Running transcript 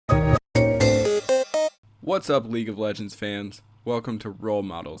What's up, League of Legends fans? Welcome to Role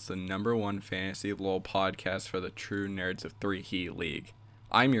Models, the #1 fantasy LoL podcast for the true nerds of 3 League.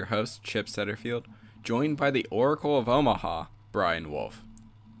 I'm your host, Chip Setterfield, joined by the Oracle of Omaha, Brian Wolf.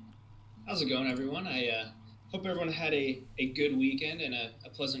 How's it going, everyone? I hope everyone had a good weekend and a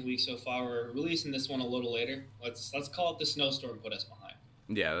pleasant week so far. We're releasing this one a little later. Let's call it the snowstorm put us behind.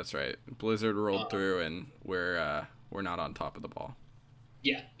 Yeah, that's right. Blizzard rolled through, and we're not on top of the ball.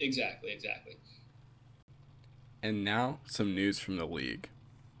 Yeah, exactly. And now, some news from the league.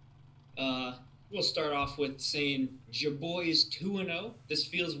 We'll start off with saying your boy's 2-0. This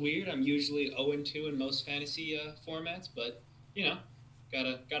feels weird. I'm usually 0-2 in most fantasy formats, but you know,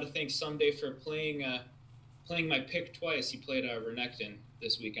 gotta thank Someday for playing my pick twice. He played Renekton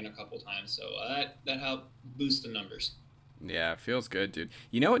this weekend a couple times, so that helped boost the numbers. Yeah, it feels good, dude.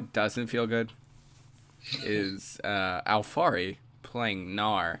 You know what doesn't feel good? Is Alfari playing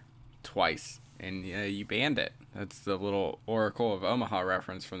Gnar twice, and you banned it. That's the little Oracle of Omaha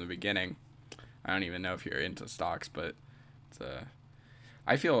reference from the beginning. I don't even know if you're into stocks, but it's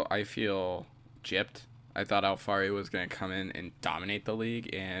I feel gypped. I thought Alfari was going to come in and dominate the league,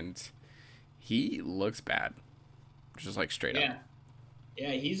 and he looks bad. Just like straight up.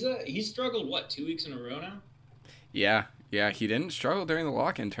 Yeah, he's struggled, 2 weeks in a row now? Yeah, he didn't struggle during the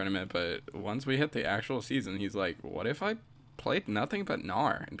lock-in tournament, but once we hit the actual season, he's like, what if I played nothing but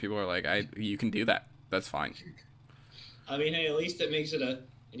Gnar? And people are like, you can do that. That's fine. I mean, hey, at least it makes it an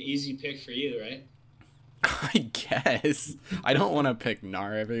easy pick for you, right? I guess. I don't want to pick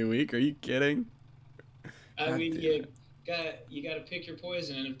Gnar every week. Are you kidding? I mean, you gotta pick your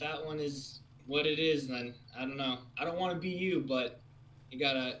poison, and if that one is what it is, then I don't know. I don't want to be you, but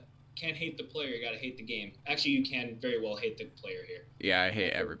can't hate the player. You gotta hate the game. Actually, you can very well hate the player here. Yeah, I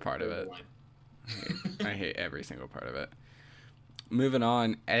hate every part of it. I hate every single part of it. Moving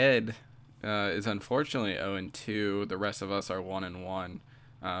on, Ed is unfortunately 0-2. The rest of us are 1-1.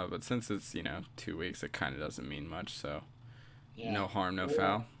 But since it's 2 weeks, it kind of doesn't mean much. So no harm, no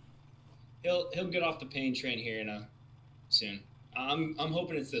foul. He'll get off the pain train here soon. I'm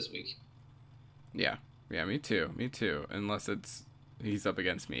hoping it's this week. Yeah, me too. Unless he's up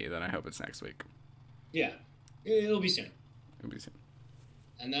against me, then I hope it's next week. Yeah, it'll be soon.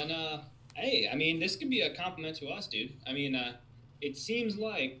 And then hey, I mean, this could be a compliment to us, dude. I mean, it seems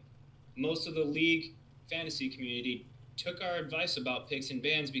like most of the league fantasy community took our advice about picks and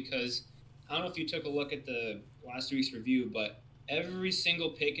bans, because I don't know if you took a look at the last week's review, but every single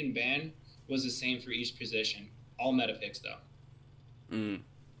pick and ban was the same for each position. All meta picks, though.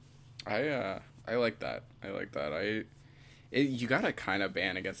 I like that. You gotta kind of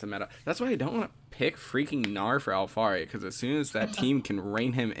ban against the meta. That's why I don't want to pick freaking Gnar for Alfari, because as soon as that team can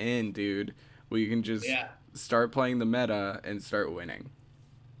rein him in, dude, we can just start playing the meta and start winning.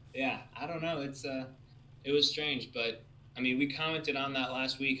 Yeah, I don't know. It was strange, but I mean, we commented on that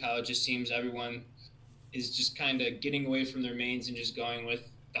last week, how it just seems everyone is just kind of getting away from their mains and just going with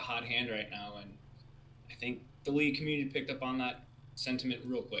the hot hand right now. And I think the league community picked up on that sentiment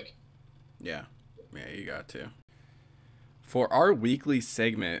real quick. Yeah, you got to. For our weekly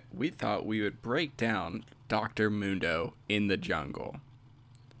segment, we thought we would break down Dr. Mundo in the jungle.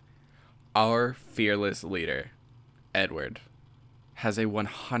 Our fearless leader, Edward, has a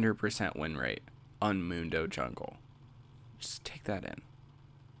 100% win rate on Mundo jungle. Just take that in.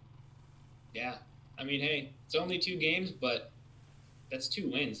 Yeah. I mean, hey, it's only 2 games, but that's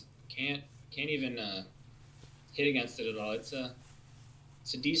 2 wins. Can't even hit against it at all. It's a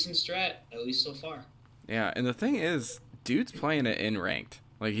decent strat, at least so far. Yeah, and the thing is, dude's playing it in ranked.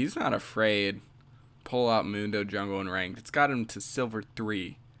 Like, he's not afraid. Pull out Mundo jungle in ranked. It's got him to silver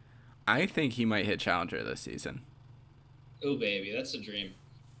 3. I think he might hit challenger this season. Oh, baby, that's a dream.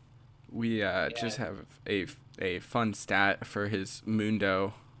 We just have a fun stat for his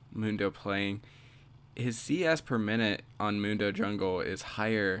Mundo playing. His CS per minute on Mundo jungle is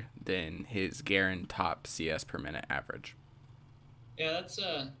higher than his Garen top CS per minute average. Yeah, it's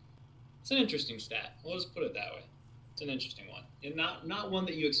an interesting stat. We'll just put it that way. It's an interesting one, and not one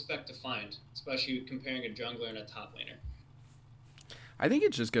that you expect to find, especially comparing a jungler and a top laner. I think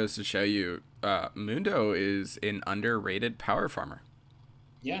it just goes to show you, Mundo is an underrated power farmer.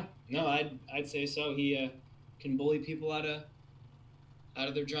 Yeah, no, I'd say so. He can bully people out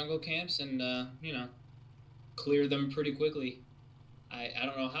of their jungle camps and clear them pretty quickly. I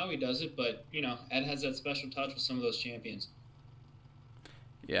don't know how he does it, but Ed has that special touch with some of those champions.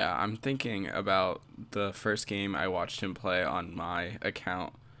 Yeah, I'm thinking about the first game I watched him play on my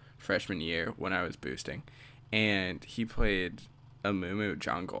account freshman year when I was boosting, and he played a Mumu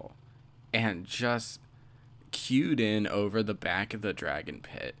jungle and just queued in over the back of the dragon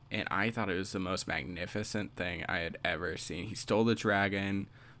pit, and I thought it was the most magnificent thing I had ever seen. He stole the dragon,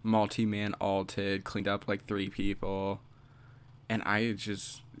 multi-man ulted, cleaned up like 3 people, and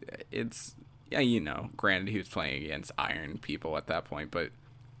yeah, granted he was playing against iron people at that point, but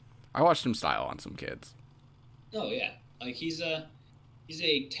I watched him style on some kids. Oh yeah, like he's a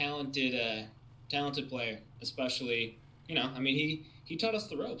talented player, especially, I mean, he taught us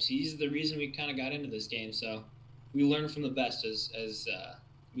the ropes. He's the reason we kind of got into this game, so we learned from the best, as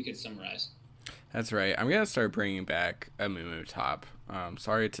we could summarize. That's right. I'm gonna start bringing back a Mumu top.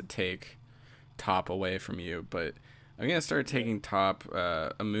 Sorry to take top away from you, but I'm gonna start taking top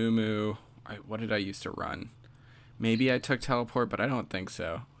a Mumu. What did I used to run? Maybe I took teleport, but I don't think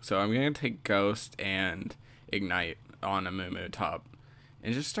so. So I'm gonna take Ghost and Ignite on a Mumu top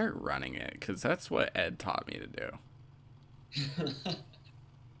and just start running it, because that's what Ed taught me to do.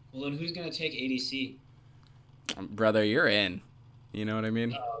 Well, then who's going to take ADC? Brother, you're in. You know what I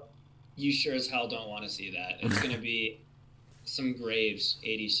mean? You sure as hell don't want to see that. It's going to be some Graves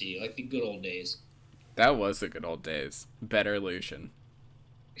ADC, like the good old days. That was the good old days. Better Lucian.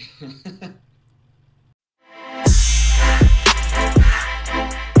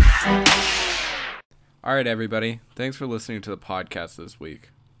 All right, everybody. Thanks for listening to the podcast this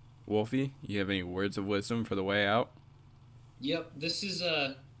week. Wolfie, you have any words of wisdom for the way out? Yep, this is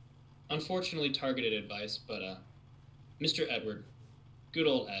unfortunately targeted advice, but Mr. Edward, good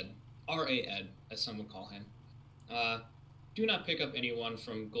old Ed, R.A. Ed, as some would call him, do not pick up anyone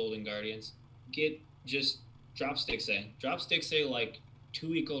from Golden Guardians. Just drop Stixay. Drop Stixay like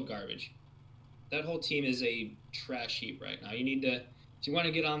 2-week-old garbage. That whole team is a trash heap right now. If you want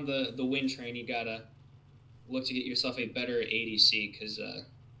to get on the win train, you gotta look to get yourself a better ADC, because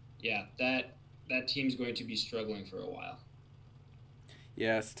that team's going to be struggling for a while.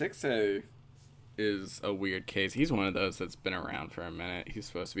 Yeah, Stixay is a weird case. He's one of those that's been around for a minute. He's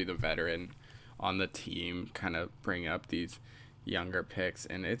supposed to be the veteran on the team, kind of bring up these younger picks,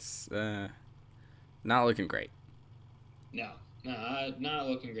 and it's not looking great. No, not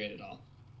looking great at all.